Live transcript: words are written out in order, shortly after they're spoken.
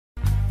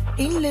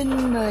Yến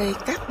Linh mời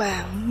các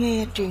bạn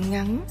nghe truyện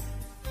ngắn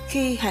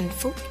Khi hạnh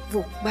phúc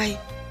vụt bay.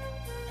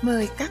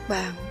 Mời các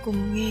bạn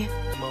cùng nghe.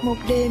 Một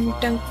đêm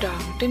trăng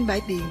trọn trên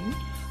bãi biển,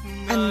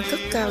 anh cất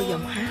cao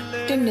giọng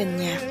hát trên nền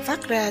nhạc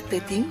phát ra từ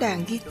tiếng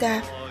đàn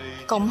guitar,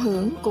 cộng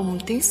hưởng cùng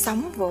tiếng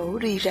sóng vỗ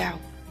rì rào.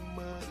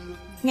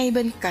 Ngay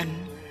bên cạnh,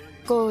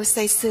 cô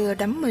say sưa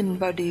đắm mình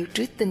vào điệu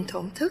trữ tình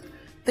thổn thức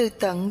từ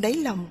tận đáy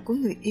lòng của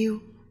người yêu.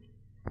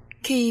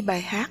 Khi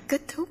bài hát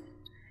kết thúc,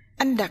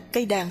 anh đặt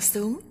cây đàn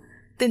xuống,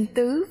 tình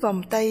tứ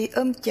vòng tay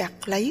ôm chặt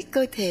lấy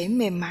cơ thể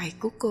mềm mại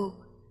của cô,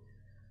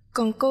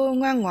 còn cô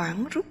ngoan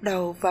ngoãn rút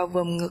đầu vào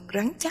vòng ngực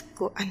rắn chắc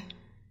của anh.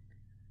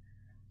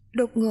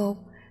 Đột ngột,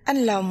 anh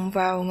lồng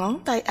vào ngón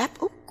tay áp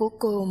út của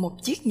cô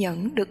một chiếc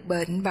nhẫn được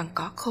bệnh bằng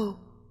cỏ khô.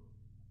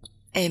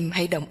 Em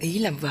hãy đồng ý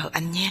làm vợ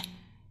anh nhé.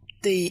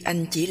 Tuy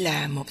anh chỉ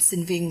là một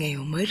sinh viên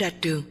nghèo mới ra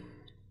trường,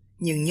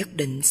 nhưng nhất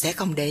định sẽ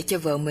không để cho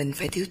vợ mình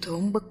phải thiếu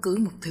thốn bất cứ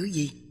một thứ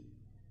gì.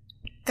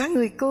 Cả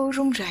người cô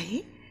run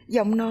rẩy,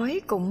 giọng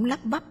nói cũng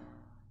lắp bắp.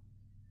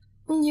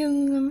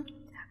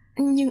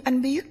 Nhưng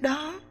anh biết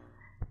đó,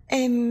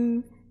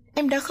 em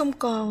đã không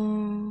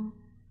còn...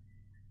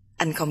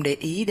 Anh không để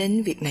ý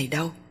đến việc này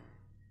đâu.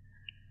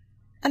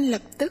 Anh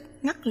lập tức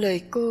ngắt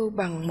lời cô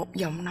bằng một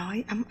giọng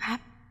nói ấm áp.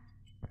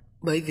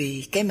 Bởi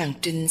vì cái màn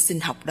trinh sinh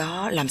học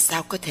đó làm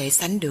sao có thể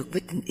sánh được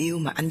với tình yêu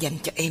mà anh dành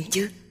cho em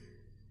chứ.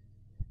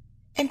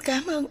 Em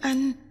cảm ơn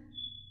anh.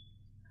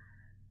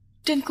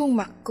 Trên khuôn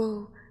mặt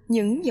cô,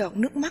 những giọt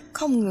nước mắt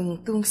không ngừng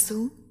tuôn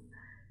xuống.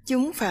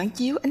 Chúng phản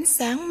chiếu ánh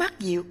sáng mát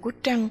dịu của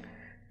trăng,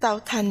 tạo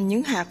thành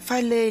những hạt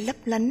pha lê lấp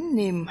lánh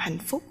niềm hạnh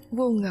phúc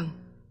vô ngần.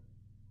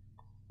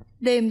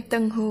 Đêm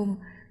tân hôn,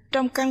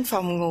 trong căn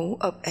phòng ngủ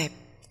ộp ẹp,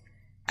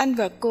 anh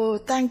và cô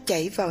tan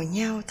chảy vào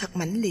nhau thật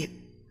mãnh liệt.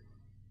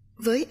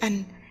 Với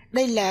anh,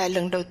 đây là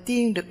lần đầu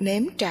tiên được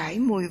nếm trải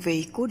mùi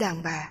vị của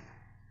đàn bà.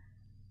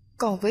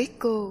 Còn với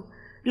cô,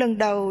 lần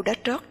đầu đã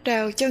trót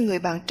trao cho người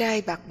bạn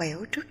trai bạc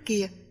bẽo trước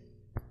kia.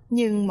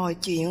 Nhưng mọi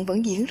chuyện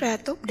vẫn diễn ra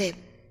tốt đẹp,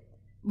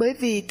 bởi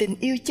vì tình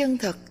yêu chân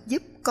thật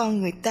giúp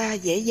con người ta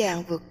dễ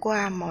dàng vượt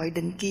qua mọi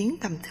định kiến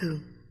tầm thường.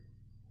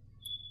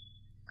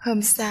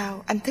 Hôm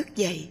sau, anh thức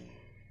dậy,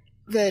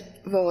 vệt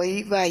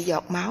vội vài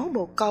giọt máu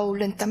bồ câu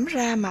lên tấm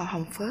da màu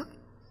hồng phớt.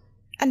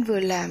 Anh vừa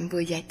làm vừa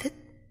giải thích.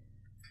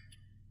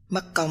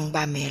 Mất công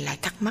ba mẹ lại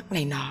thắc mắc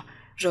này nọ,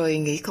 rồi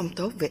nghĩ không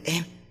tốt về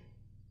em.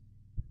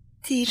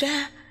 Thì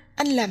ra,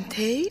 anh làm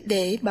thế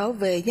để bảo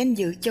vệ danh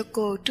dự cho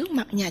cô trước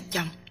mặt nhà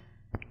chồng.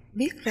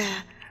 Biết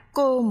ra,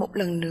 cô một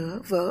lần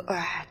nữa vỡ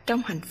òa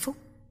trong hạnh phúc.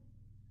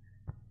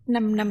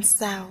 5 năm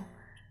sau,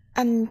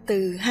 anh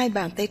từ hai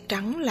bàn tay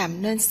trắng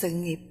làm nên sự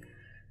nghiệp,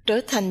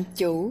 trở thành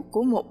chủ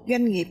của một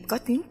doanh nghiệp có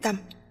tiếng tăm.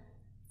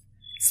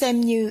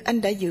 Xem như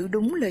anh đã giữ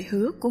đúng lời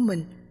hứa của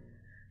mình.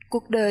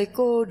 Cuộc đời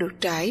cô được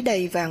trải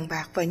đầy vàng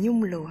bạc và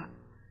nhung lụa.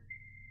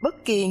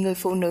 Bất kỳ người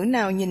phụ nữ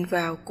nào nhìn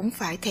vào cũng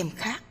phải thèm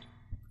khát.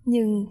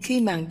 Nhưng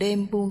khi màn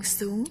đêm buông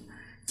xuống,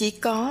 chỉ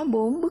có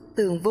 4 bức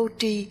tường vô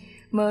tri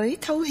mới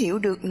thấu hiểu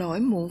được nỗi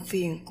muộn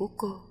phiền của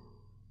cô.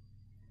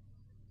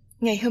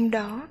 Ngày hôm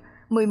đó,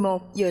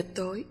 11 giờ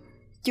tối,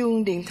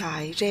 chuông điện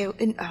thoại reo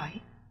inh ỏi.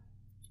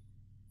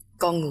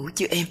 Con ngủ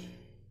chưa em?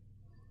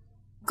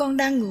 Con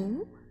đang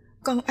ngủ.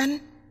 Còn anh,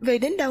 về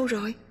đến đâu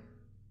rồi?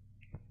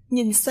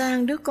 Nhìn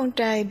sang đứa con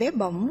trai bé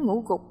bỏng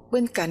ngủ gục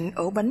bên cạnh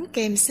ổ bánh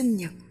kem sinh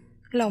nhật,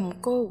 lòng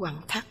cô quặn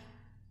thắt.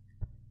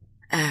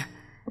 À,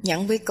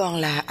 nhắn với con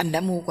là anh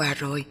đã mua quà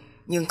rồi,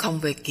 nhưng không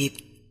về kịp.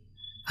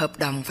 Hợp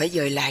đồng phải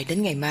dời lại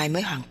đến ngày mai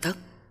mới hoàn tất.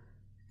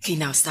 Khi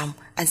nào xong,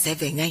 anh sẽ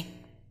về ngay.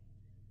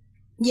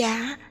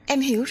 Dạ, em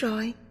hiểu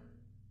rồi.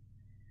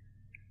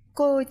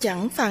 Cô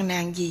chẳng phàn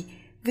nàn gì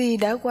vì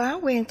đã quá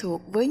quen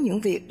thuộc với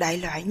những việc đại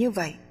loại như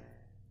vậy.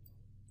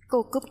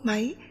 Cô cúp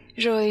máy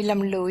rồi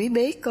lầm lũi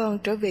bế con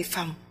trở về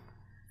phòng.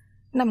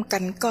 Nằm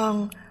cạnh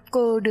con,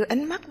 cô đưa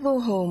ánh mắt vô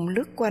hồn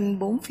lướt quanh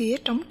bốn phía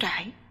trống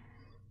trải.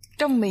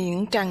 Trong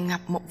miệng tràn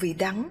ngập một vị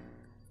đắng.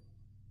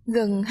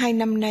 Gần 2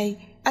 năm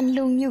nay, anh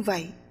luôn như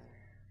vậy.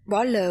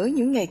 Bỏ lỡ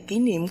những ngày kỷ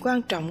niệm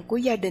quan trọng của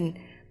gia đình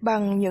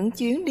bằng những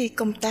chuyến đi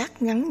công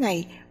tác ngắn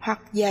ngày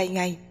hoặc dài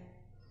ngày.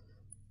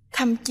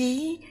 Thậm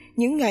chí,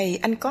 những ngày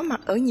anh có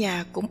mặt ở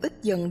nhà cũng ít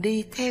dần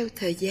đi theo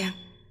thời gian.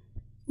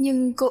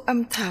 Nhưng cô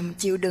âm thầm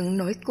chịu đựng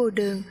nỗi cô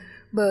đơn,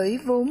 bởi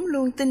vốn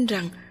luôn tin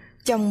rằng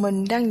chồng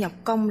mình đang nhọc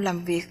công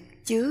làm việc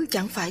chứ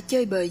chẳng phải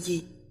chơi bời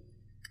gì.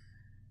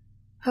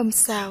 Hôm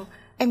sau,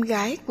 em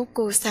gái của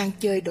cô sang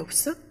chơi đột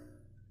xuất.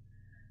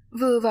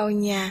 Vừa vào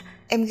nhà,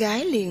 em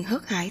gái liền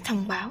hớt hải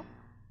thông báo.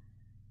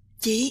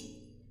 Chị,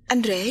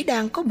 anh rể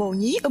đang có bồ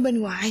nhí ở bên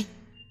ngoài.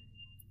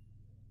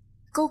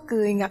 Cô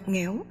cười ngặt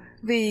nghẽo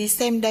vì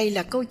xem đây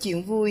là câu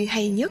chuyện vui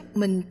hay nhất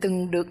mình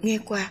từng được nghe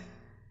qua.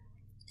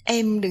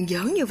 Em đừng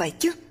giỡn như vậy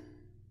chứ.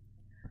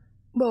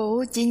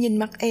 Bộ chị nhìn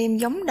mặt em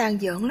giống đang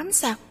giỡn lắm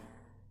sao?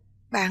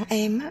 Bạn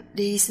em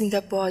đi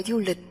Singapore du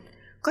lịch,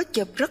 có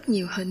chụp rất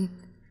nhiều hình.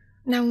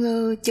 Nào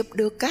ngờ chụp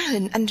được cả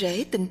hình anh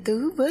rể tình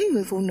tứ với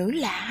người phụ nữ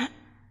lạ.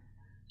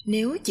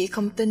 Nếu chị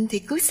không tin thì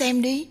cứ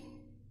xem đi.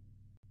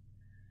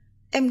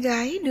 Em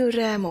gái đưa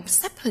ra một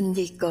xấp hình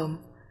dày cộm.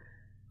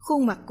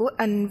 Khuôn mặt của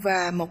anh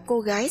và một cô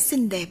gái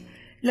xinh đẹp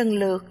lần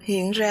lượt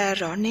hiện ra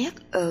rõ nét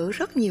ở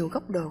rất nhiều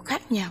góc độ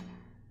khác nhau.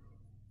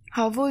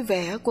 Họ vui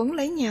vẻ quấn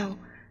lấy nhau,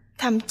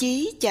 thậm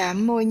chí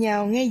chạm môi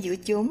nhau ngay giữa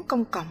chốn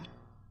công cộng.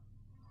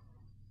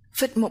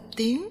 Phịch một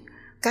tiếng,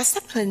 cả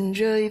sắp hình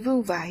rơi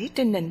vương vãi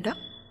trên nền đất.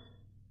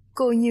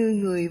 Cô như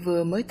người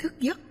vừa mới thức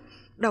giấc,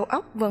 đầu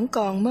óc vẫn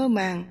còn mơ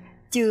màng,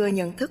 chưa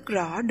nhận thức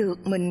rõ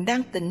được mình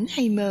đang tỉnh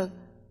hay mơ.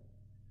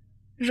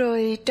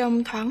 Rồi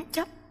trong thoáng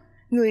chốc,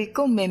 người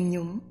cô mềm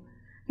nhũn,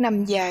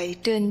 nằm dài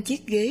trên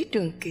chiếc ghế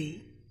trường kỷ.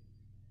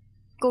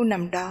 Cô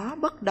nằm đó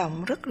bất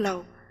động rất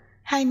lâu,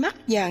 hai mắt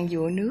giàn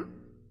giụa nước.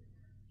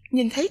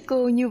 Nhìn thấy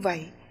cô như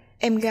vậy,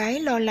 em gái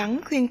lo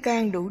lắng khuyên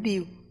can đủ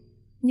điều,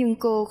 nhưng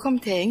cô không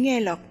thể nghe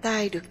lọt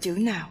tai được chữ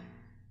nào.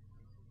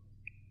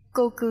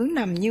 Cô cứ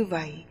nằm như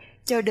vậy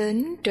cho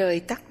đến trời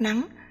tắt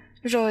nắng,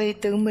 rồi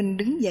tự mình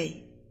đứng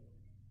dậy.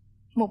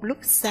 Một lúc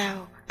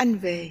sau, anh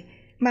về,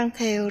 mang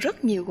theo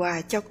rất nhiều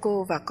quà cho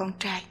cô và con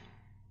trai.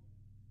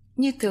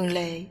 Như thường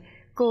lệ,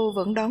 cô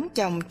vẫn đón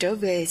chồng trở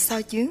về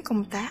sau chuyến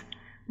công tác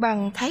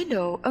bằng thái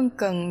độ ân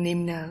cần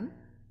niềm nở.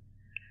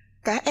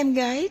 Cả em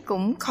gái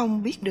cũng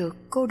không biết được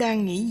cô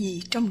đang nghĩ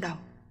gì trong đầu.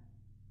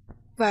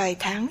 Vài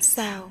tháng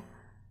sau,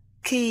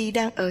 khi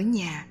đang ở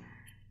nhà,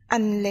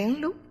 anh lén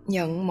lút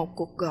nhận một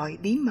cuộc gọi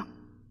bí mật.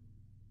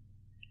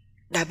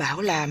 Đã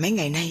bảo là mấy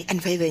ngày nay anh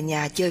phải về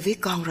nhà chơi với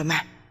con rồi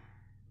mà.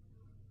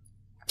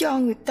 Cho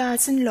người ta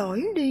xin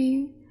lỗi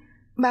đi.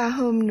 3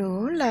 hôm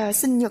nữa là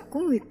sinh nhật của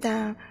người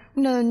ta,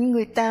 nên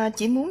người ta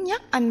chỉ muốn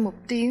nhắc anh một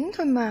tiếng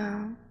thôi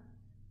mà.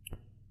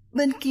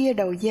 Bên kia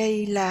đầu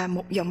dây là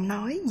một giọng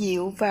nói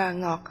dịu và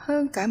ngọt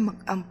hơn cả mật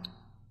ong.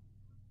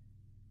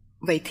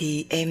 Vậy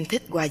thì em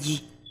thích quà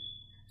gì?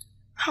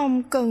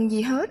 Không cần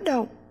gì hết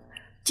đâu,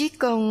 chỉ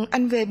cần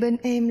anh về bên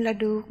em là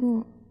được.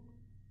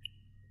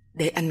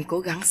 Để anh cố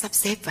gắng sắp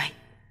xếp vậy.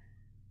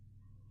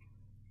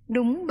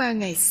 Đúng 3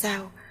 ngày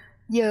sau,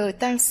 giờ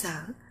tan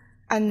sở,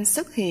 anh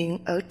xuất hiện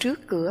ở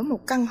trước cửa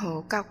một căn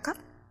hộ cao cấp.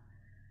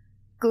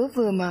 Cửa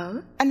vừa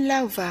mở, anh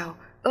lao vào,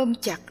 ôm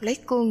chặt lấy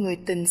cô người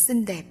tình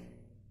xinh đẹp.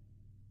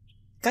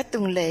 Cả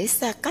tuần lễ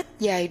xa cách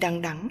dài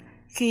đằng đẵng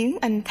khiến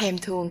anh thèm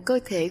thuồng cơ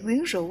thể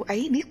quyến rũ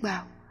ấy biết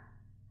bao.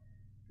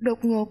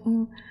 Đột ngột,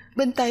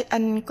 bên tai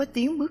anh có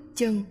tiếng bước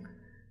chân,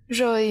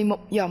 rồi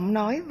một giọng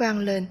nói vang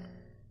lên.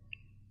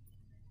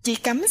 Chị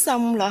cắm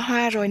xong lọ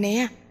hoa rồi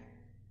nè.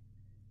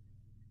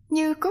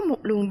 Như có một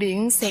luồng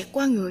điện xẹt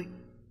qua người,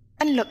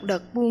 anh lật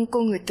đật buông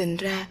cô người tình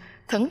ra,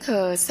 thẫn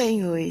thờ xoay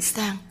người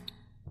sang.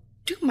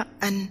 Trước mặt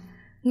anh,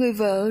 người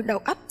vợ đầu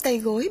ấp tay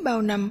gối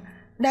bao năm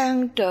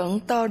đang trợn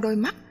to đôi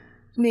mắt,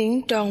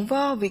 miệng tròn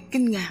vo vì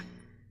kinh ngạc.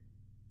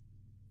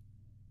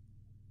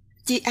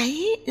 Chị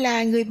ấy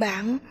là người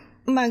bạn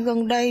mà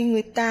gần đây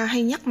người ta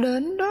hay nhắc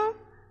đến đó.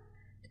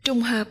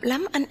 Trùng hợp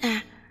lắm anh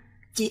à.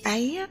 Chị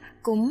ấy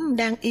cũng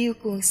đang yêu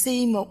cuồng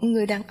si một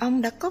người đàn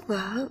ông đã có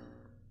vợ.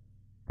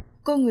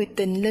 Cô người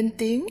tình lên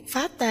tiếng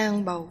phá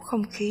tan bầu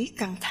không khí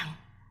căng thẳng.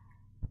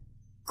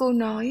 Cô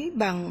nói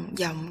bằng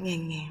giọng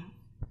nghẹn nghẹn.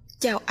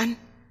 Chào anh,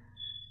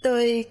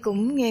 tôi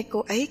cũng nghe cô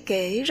ấy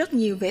kể rất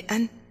nhiều về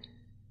anh.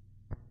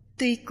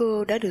 Tuy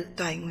cô đã được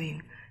toại nguyện,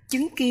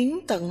 chứng kiến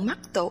tận mắt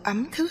tổ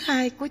ấm thứ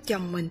hai của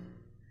chồng mình,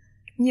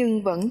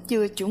 nhưng vẫn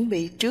chưa chuẩn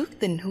bị trước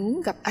tình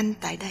huống gặp anh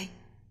tại đây.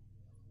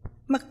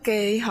 Mặc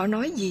kệ họ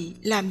nói gì,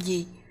 làm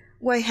gì,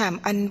 quai hàm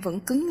anh vẫn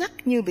cứng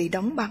ngắc như bị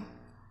đóng băng.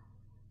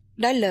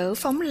 Đã lỡ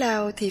phóng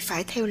lao thì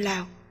phải theo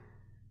lao.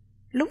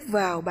 Lúc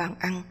vào bàn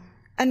ăn,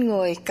 anh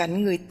ngồi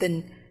cạnh người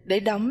tình để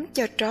đóng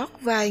cho trót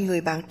vai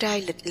người bạn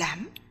trai lịch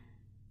lãm.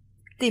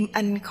 Tim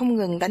anh không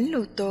ngừng đánh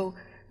lô tô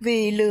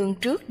vì lường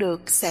trước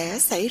được sẽ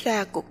xảy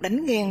ra cuộc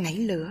đánh ghen nảy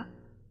lửa.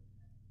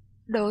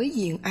 Đối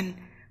diện anh,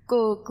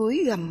 cô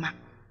cúi gằm mặt,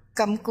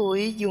 cặm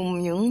cụi dùng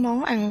những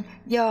món ăn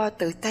do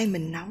tự tay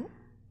mình nấu.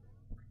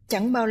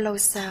 Chẳng bao lâu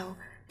sau,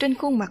 trên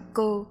khuôn mặt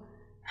cô,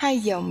 2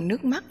 dòng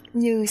nước mắt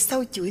như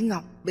sâu chuỗi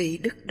ngọc bị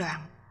đứt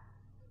đoạn.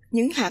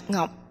 Những hạt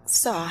ngọc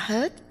xọ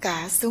hết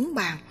cả xuống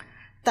bàn,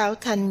 tạo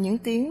thành những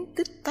tiếng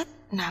tích tách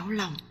não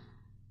lòng.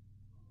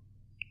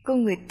 Cô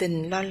người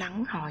tình lo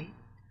lắng hỏi.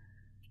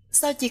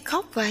 Sao chị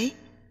khóc vậy?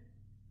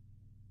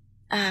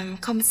 À,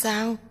 không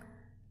sao.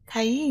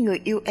 Thấy người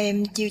yêu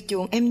em chiều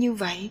chuộng em như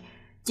vậy,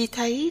 chị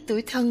thấy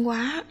tủi thân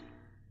quá.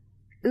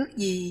 Ước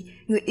gì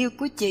người yêu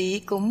của chị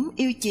cũng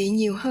yêu chị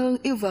nhiều hơn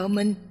yêu vợ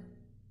mình.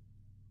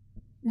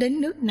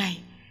 Đến nước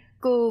này,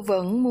 cô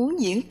vẫn muốn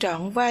diễn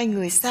trọn vai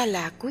người xa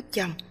lạ của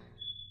chồng,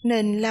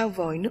 nên lau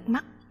vội nước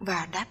mắt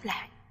và đáp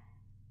lại.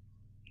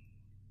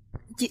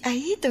 Chị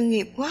ấy tội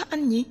nghiệp quá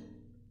anh nhỉ?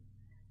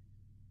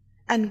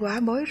 Anh quá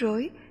bối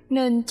rối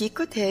nên chỉ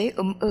có thể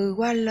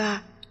qua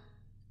loa.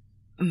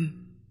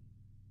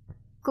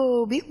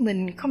 Cô biết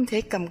mình không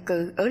thể cầm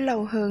cự ở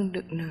lâu hơn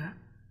được nữa.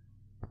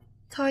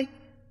 Thôi,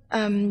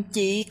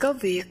 chị có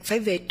việc phải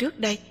về trước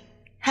đây.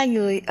 2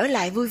 người ở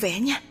lại vui vẻ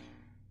nha.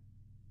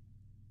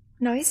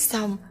 Nói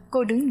xong,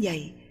 cô đứng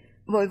dậy,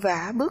 vội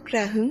vã bước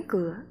ra hướng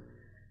cửa.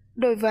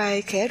 Đôi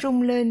vai khẽ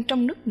rung lên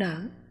trong nức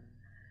nở.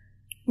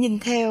 Nhìn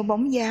theo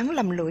bóng dáng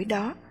lầm lũi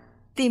đó,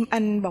 tim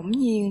anh bỗng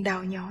nhiên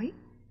đau nhói.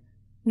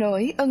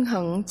 Nỗi ân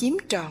hận chiếm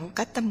trọn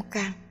cả tâm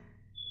can.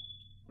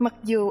 Mặc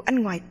dù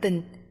anh ngoại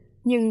tình,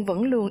 nhưng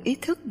vẫn luôn ý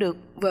thức được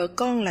vợ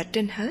con là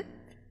trên hết.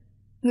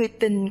 Người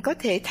tình có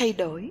thể thay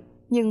đổi,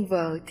 nhưng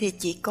vợ thì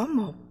chỉ có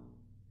một.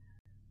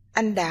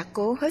 Anh đã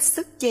cố hết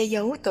sức che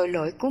giấu tội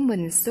lỗi của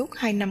mình suốt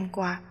 2 năm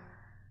qua.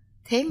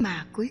 Thế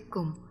mà cuối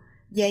cùng,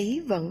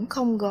 giấy vẫn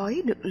không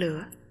gói được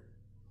lửa.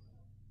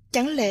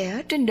 Chẳng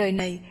lẽ trên đời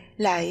này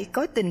lại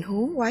có tình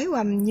huống oái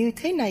oăm như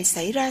thế này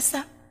xảy ra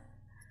sao?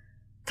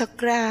 Thật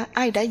ra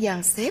ai đã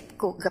dàn xếp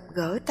cuộc gặp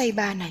gỡ tay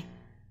ba này?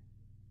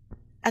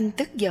 Anh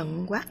tức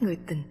giận quát người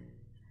tình.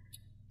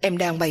 Em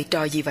đang bày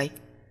trò gì vậy?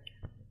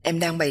 Em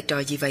đang bày trò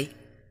gì vậy?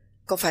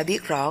 Có phải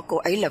biết rõ cô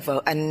ấy là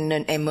vợ anh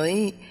nên em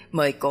mới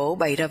mời cổ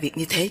bày ra việc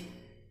như thế?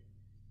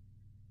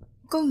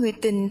 Cô người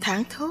tình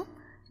thảng thốt,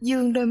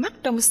 dương đôi mắt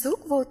trong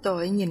suốt vô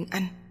tội nhìn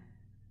anh.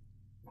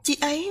 Chị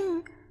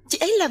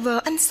ấy là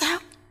vợ anh sao?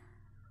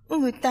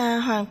 Người ta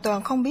hoàn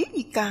toàn không biết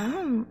gì cả.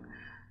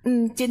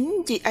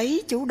 Chính chị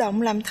ấy chủ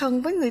động làm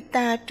thân với người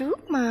ta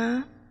trước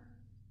mà.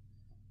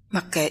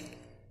 Mặc kệ,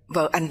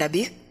 vợ anh đã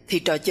biết thì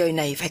trò chơi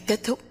này phải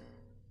kết thúc.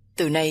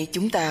 Từ nay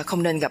chúng ta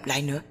không nên gặp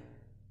lại nữa.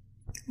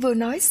 Vừa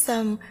nói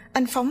xong,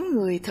 anh phóng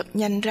người thật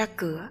nhanh ra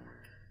cửa.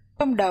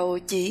 Trong đầu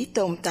chỉ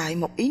tồn tại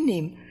một ý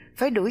niệm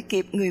phải đuổi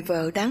kịp người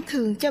vợ đáng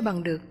thương cho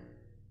bằng được.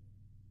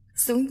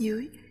 Xuống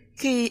dưới,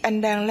 khi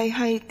anh đang loay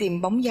hoay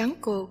tìm bóng dáng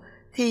cô,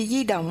 thì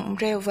di động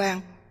reo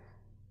vang.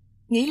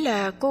 Nghĩ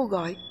là cô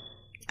gọi,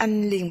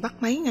 anh liền bắt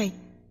máy ngay.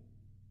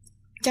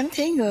 Chẳng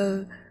thể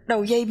ngờ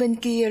đầu dây bên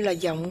kia là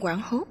giọng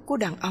hoảng hốt của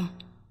đàn ông.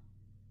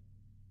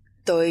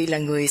 Tôi là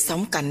người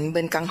sống cạnh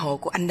bên căn hộ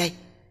của anh đây.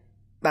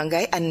 Bạn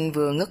gái anh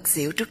vừa ngất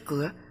xỉu trước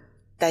cửa,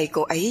 tay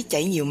cô ấy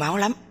chảy nhiều máu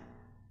lắm.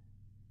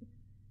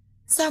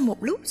 Sau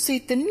một lúc suy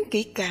tính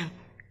kỹ càng,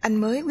 anh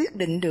mới quyết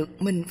định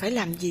được mình phải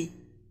làm gì.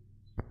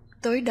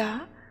 Tối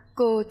đó,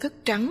 cô thức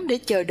trắng để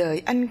chờ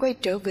đợi anh quay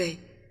trở về.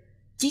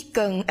 Chỉ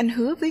cần anh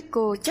hứa với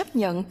cô chấp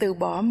nhận từ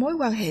bỏ mối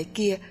quan hệ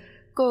kia,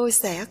 cô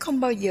sẽ không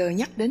bao giờ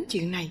nhắc đến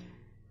chuyện này.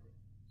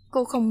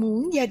 Cô không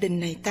muốn gia đình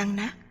này tan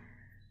nát,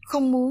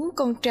 không muốn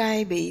con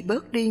trai bị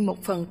bớt đi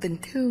một phần tình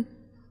thương,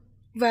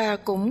 và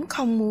cũng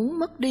không muốn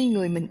mất đi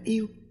người mình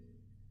yêu.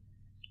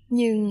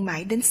 Nhưng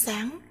mãi đến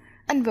sáng,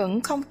 anh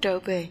vẫn không trở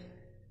về.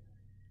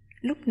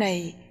 Lúc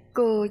này,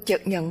 cô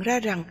chợt nhận ra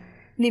rằng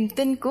niềm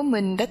tin của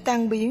mình đã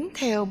tan biến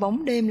theo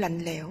bóng đêm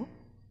lạnh lẽo.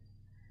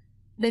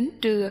 Đến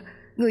trưa,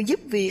 người giúp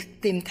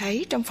việc tìm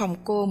thấy trong phòng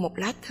cô một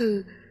lá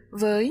thư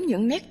với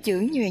những nét chữ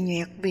nhoè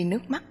nhoẹt vì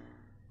nước mắt.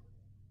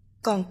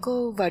 Còn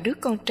cô và đứa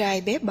con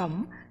trai bé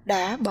bỏng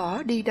đã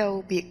bỏ đi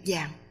đâu biệt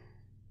dạng.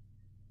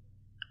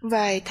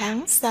 Vài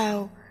tháng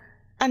sau,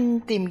 anh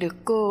tìm được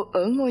cô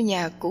ở ngôi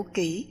nhà cũ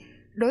kỹ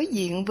đối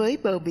diện với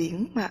bờ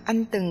biển mà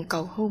anh từng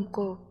cầu hôn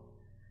cô.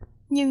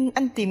 Nhưng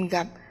anh tìm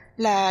gặp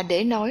là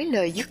để nói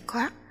lời dứt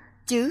khoát,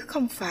 chứ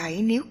không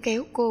phải níu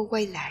kéo cô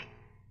quay lại.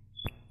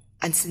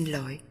 Anh xin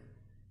lỗi,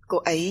 cô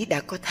ấy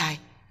đã có thai,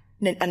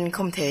 nên anh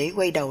không thể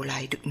quay đầu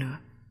lại được nữa.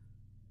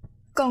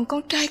 Còn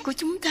con trai của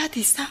chúng ta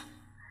thì sao?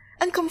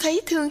 Anh không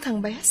thấy thương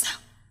thằng bé sao?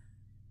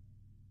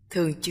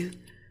 Thương chứ,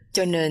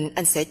 cho nên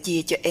anh sẽ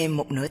chia cho em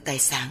một nửa tài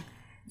sản,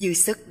 dư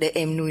sức để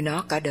em nuôi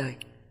nó cả đời.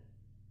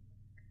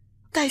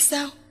 Tại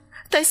sao?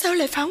 Tại sao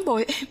lại phản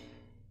bội em?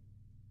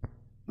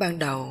 Ban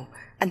đầu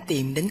anh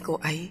tìm đến cô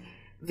ấy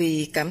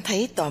vì cảm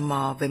thấy tò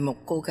mò về một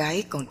cô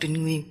gái còn trinh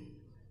nguyên,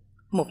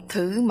 một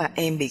thứ mà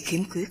em bị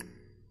khiếm khuyết.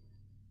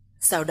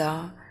 Sau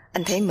đó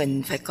anh thấy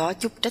mình phải có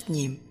chút trách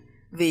nhiệm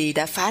vì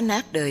đã phá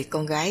nát đời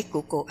con gái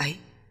của cô ấy.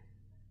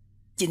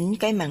 Chính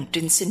cái màn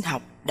trinh sinh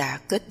học đã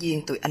kết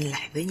duyên tụi anh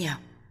lại với nhau.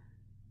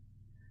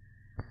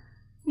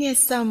 Nghe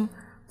xong,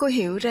 cô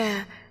hiểu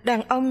ra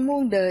đàn ông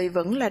muôn đời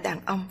vẫn là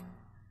đàn ông.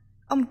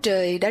 Ông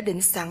trời đã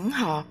định sẵn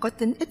họ có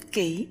tính ích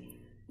kỷ,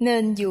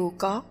 nên dù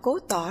có cố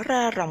tỏ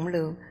ra rộng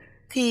lượng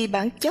thì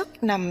bản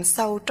chất nằm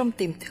sâu trong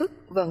tiềm thức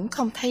vẫn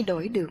không thay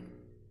đổi được.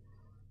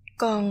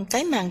 Còn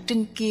cái màn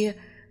trinh kia,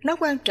 nó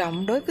quan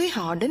trọng đối với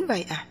họ đến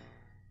vậy à?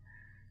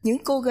 Những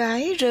cô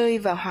gái rơi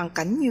vào hoàn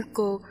cảnh như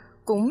cô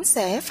cũng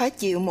sẽ phải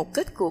chịu một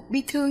kết cục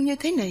bi thương như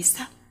thế này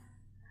sao?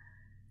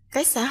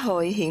 Cái xã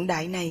hội hiện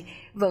đại này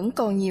vẫn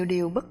còn nhiều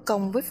điều bất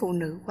công với phụ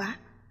nữ quá.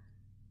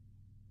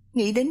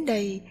 Nghĩ đến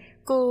đây,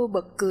 cô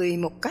bật cười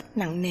một cách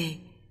nặng nề.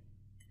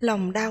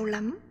 Lòng đau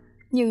lắm,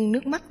 nhưng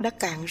nước mắt đã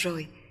cạn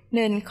rồi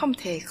nên không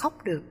thể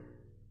khóc được.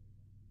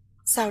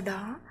 Sau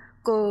đó,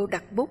 cô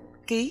đặt bút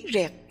ký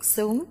rẹt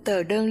xuống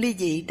tờ đơn ly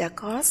dị đã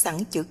có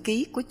sẵn chữ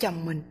ký của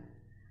chồng mình.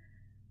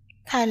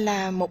 Thà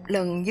là một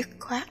lần dứt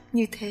khoát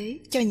như thế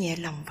cho nhẹ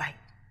lòng vậy.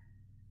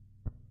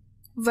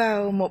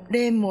 Vào một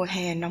đêm mùa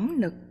hè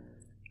nóng nực,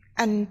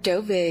 anh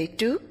trở về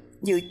trước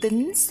dự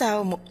tính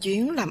sau một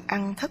chuyến làm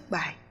ăn thất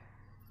bại.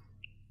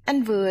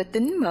 Anh vừa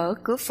tính mở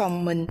cửa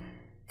phòng mình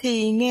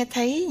thì nghe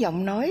thấy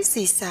giọng nói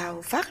xì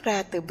xào phát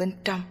ra từ bên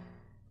trong.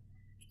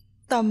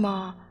 Tò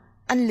mò,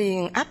 anh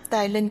liền áp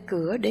tai lên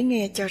cửa để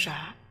nghe cho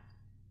rõ.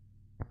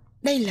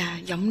 Đây là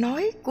giọng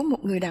nói của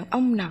một người đàn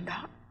ông nào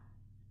đó.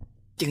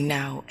 Chừng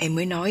nào em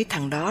mới nói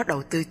thằng đó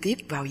đầu tư tiếp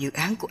vào dự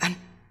án của anh?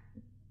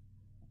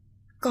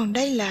 Còn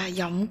đây là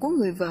giọng của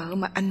người vợ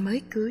mà anh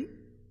mới cưới.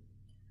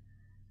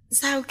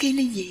 Sau khi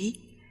ly dị,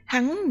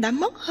 hắn đã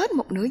mất hết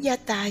một nửa gia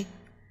tài,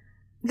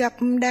 gặp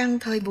đang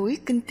thời buổi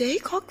kinh tế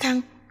khó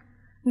khăn,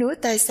 nửa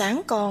tài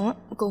sản còn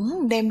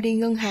cũng đem đi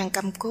ngân hàng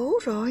cầm cố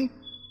rồi.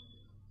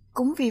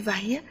 Cũng vì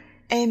vậy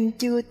em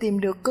chưa tìm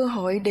được cơ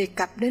hội đề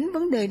cập đến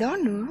vấn đề đó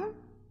nữa.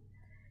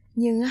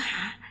 Nhưng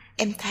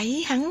em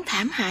thấy hắn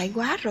thảm hại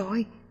quá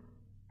rồi.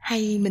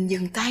 Hay mình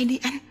dừng tay đi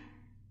anh?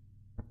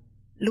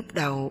 Lúc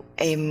đầu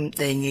em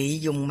đề nghị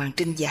dùng màn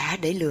trinh giả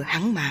để lừa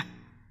hắn mà.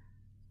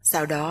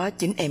 Sau đó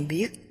chính em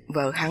biết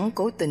vợ hắn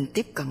cố tình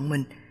tiếp cận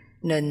mình,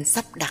 nên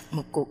sắp đặt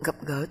một cuộc gặp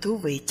gỡ thú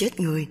vị chết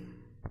người.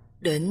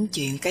 Đến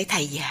chuyện cái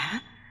thai giả,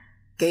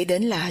 kể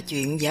đến là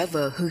chuyện giả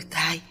vờ hư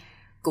thai,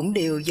 cũng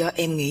đều do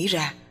em nghĩ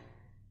ra.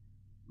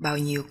 Bao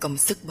nhiêu công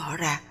sức bỏ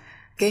ra,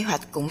 kế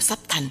hoạch cũng sắp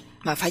thành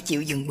mà phải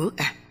chịu dừng bước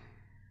à?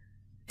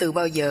 Từ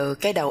bao giờ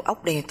cái đầu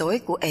óc đen tối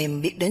của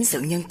em biết đến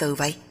sự nhân từ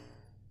vậy?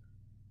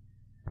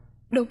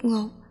 Đột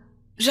ngột,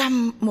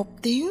 rầm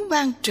một tiếng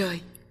vang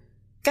trời,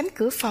 cánh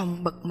cửa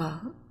phòng bật mở.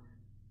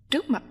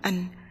 Trước mặt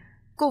anh,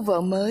 cô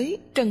vợ mới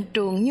trần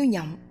truồng như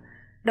nhộng,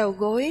 đầu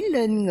gối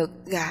lên ngực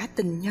gã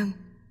tình nhân.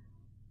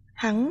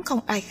 Hắn không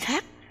ai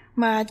khác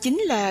mà chính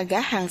là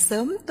gã hàng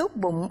xóm tốt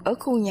bụng ở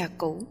khu nhà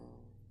cũ.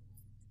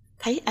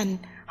 Thấy anh,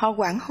 họ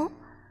hoảng hốt.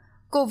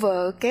 Cô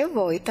vợ kéo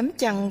vội tấm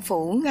chăn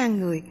phủ ngang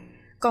người,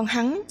 còn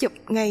hắn chụp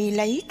ngay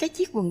lấy cái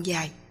chiếc quần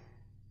dài.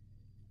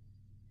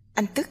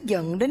 Anh tức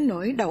giận đến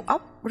nỗi đầu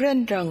óc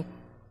rên rần,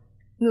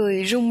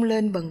 người rung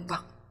lên bần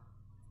bật.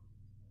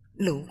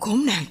 Lũ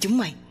khốn nạn chúng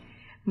mày,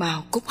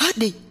 mau cút hết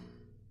đi.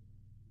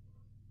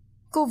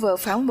 Cô vợ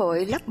phản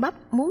bội lắp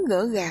bắp muốn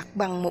gỡ gạc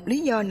bằng một lý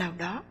do nào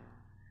đó.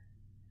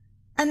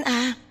 Anh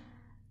à,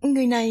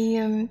 người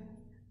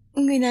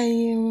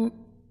này...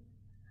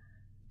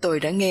 Tôi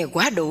đã nghe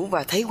quá đủ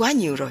và thấy quá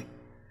nhiều rồi.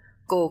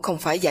 Cô không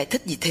phải giải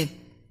thích gì thêm.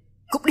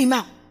 Cút đi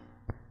mau.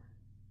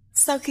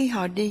 Sau khi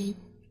họ đi,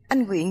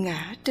 anh quỵ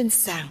ngã trên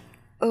sàn,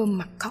 ôm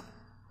mặt khóc.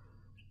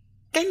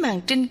 Cái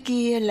màn trinh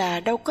kia là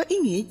đâu có ý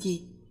nghĩa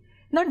gì.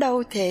 Nó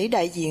đâu thể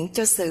đại diện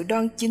cho sự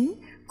đoan chính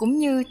cũng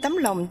như tấm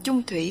lòng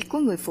chung thủy của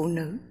người phụ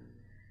nữ.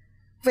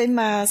 Vậy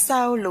mà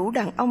sao lũ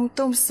đàn ông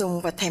tôn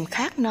sùng và thèm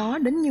khát nó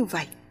đến như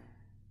vậy?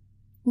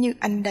 Như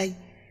anh đây,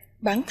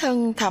 bản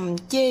thân thầm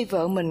chê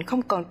vợ mình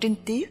không còn trinh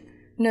tiết,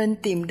 nên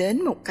tìm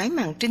đến một cái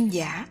màn trinh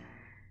giả,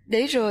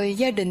 để rồi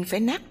gia đình phải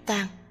nát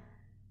tan.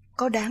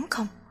 Có đáng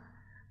không?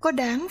 Có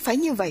đáng phải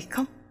như vậy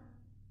không?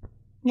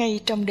 Ngay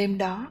trong đêm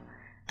đó,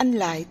 anh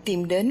lại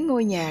tìm đến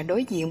ngôi nhà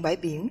đối diện bãi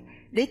biển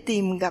để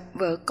tìm gặp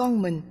vợ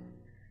con mình.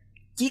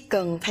 Chỉ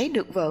cần thấy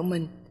được vợ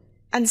mình,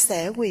 anh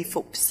sẽ quỳ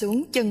phục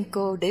xuống chân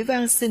cô để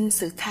van xin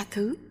sự tha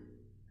thứ.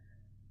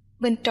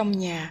 Bên trong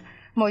nhà,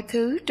 mọi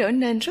thứ trở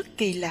nên rất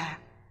kỳ lạ.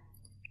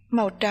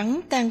 Màu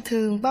trắng tang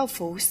thương bao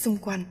phủ xung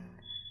quanh,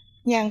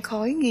 nhang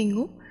khói nghi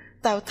ngút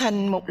tạo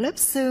thành một lớp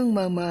sương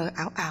mờ mờ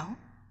ảo ảo.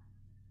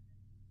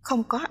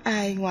 Không có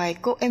ai ngoài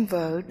cô em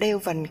vợ đeo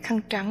vành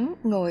khăn trắng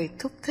ngồi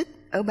thúc thích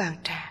ở bàn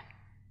trà.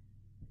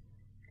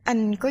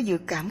 Anh có dự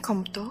cảm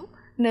không tốt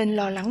nên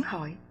lo lắng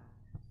hỏi: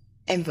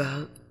 Em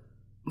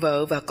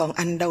vợ và con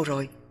anh đâu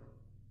rồi?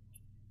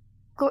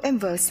 Cô em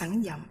vợ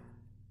sẵn giọng: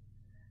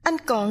 Anh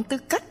còn tư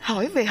cách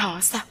hỏi về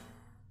họ sao?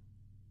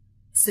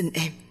 Xin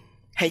em,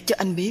 hãy cho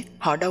anh biết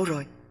họ đâu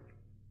rồi.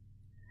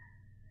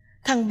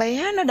 Thằng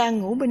bé nó đang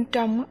ngủ bên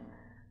trong.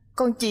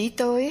 Còn chị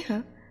tôi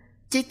hả?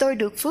 Chị tôi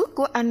được phước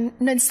của anh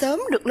nên sớm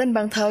được lên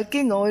bàn thờ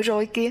kia ngồi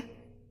rồi kìa.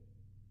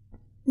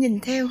 Nhìn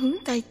theo hướng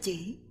tay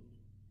chỉ,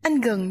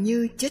 anh gần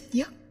như chết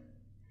giấc.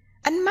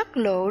 Ánh mắt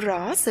lộ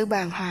rõ sự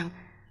bàng hoàng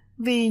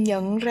vì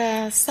nhận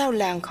ra sau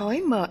làn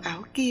khói mờ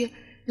ảo kia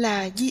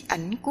là di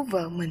ảnh của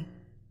vợ mình.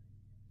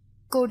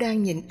 Cô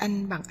đang nhìn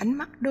anh bằng ánh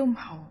mắt đôn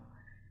hậu,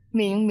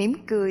 miệng mỉm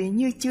cười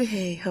như chưa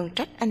hề hờn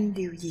trách anh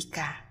điều gì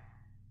cả.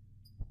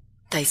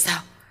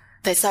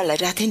 Tại sao lại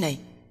ra thế này?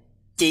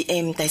 Chị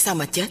em tại sao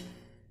mà chết?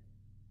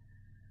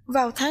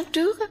 Vào tháng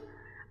trước,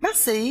 bác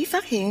sĩ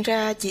phát hiện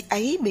ra chị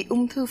ấy bị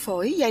ung thư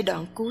phổi giai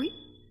đoạn cuối.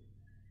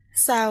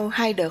 Sau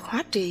 2 đợt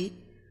hóa trị,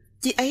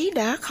 chị ấy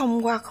đã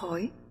không qua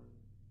khỏi.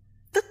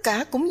 Tất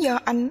cả cũng do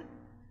anh.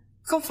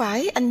 Không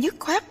phải anh dứt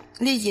khoát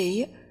ly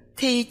dị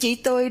thì chị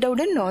tôi đâu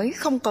đến nỗi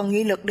không còn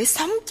nghị lực để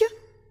sống chứ.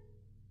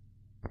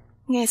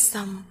 Nghe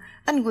xong,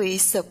 anh quỵ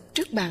sụp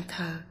trước bàn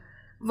thờ,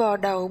 vò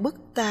đầu bứt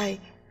tai,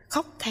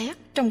 khóc thét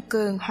trong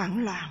cơn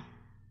hoảng loạn.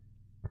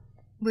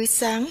 Buổi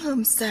sáng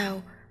hôm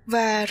sau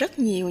và rất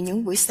nhiều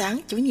những buổi sáng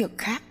chủ nhật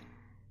khác,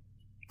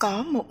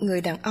 có một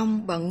người đàn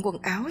ông bận quần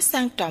áo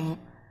sang trọng,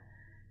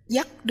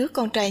 dắt đứa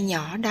con trai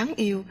nhỏ đáng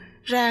yêu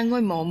ra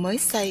ngôi mộ mới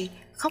xây,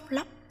 khóc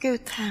lóc kêu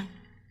than: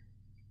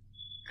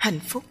 Hạnh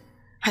phúc,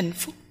 hạnh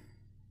phúc.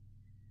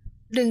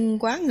 Đừng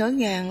quá ngỡ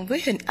ngàng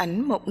với hình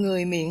ảnh một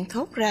người miệng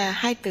thốt ra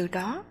 2 từ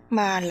đó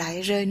mà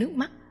lại rơi nước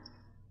mắt.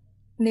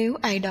 Nếu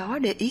ai đó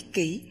để ý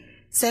kỹ,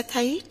 sẽ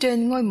thấy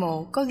trên ngôi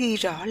mộ có ghi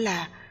rõ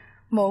là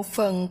mộ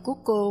phần của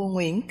cô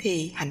Nguyễn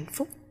Thị Hạnh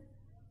Phúc.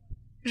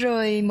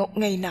 Rồi một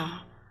ngày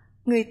nọ,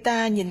 người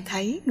ta nhìn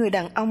thấy người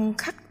đàn ông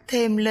khắc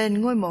thêm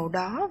lên ngôi mộ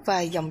đó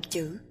vài dòng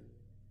chữ: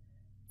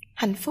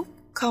 Hạnh phúc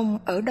không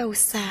ở đâu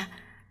xa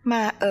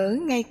mà ở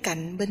ngay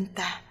cạnh bên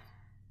ta.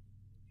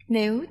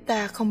 Nếu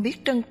ta không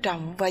biết trân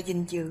trọng và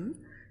gìn giữ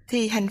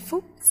thì hạnh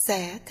phúc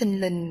sẽ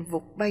thình lình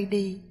vụt bay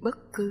đi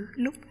bất cứ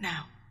lúc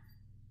nào.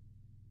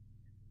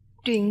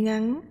 Truyện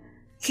ngắn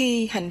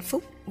Khi hạnh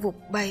phúc vụt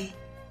bay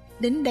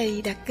đến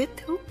đây đã kết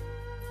thúc.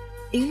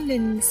 Yến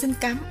Linh xin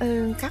cảm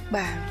ơn các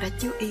bạn đã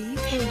chú ý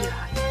theo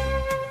dõi.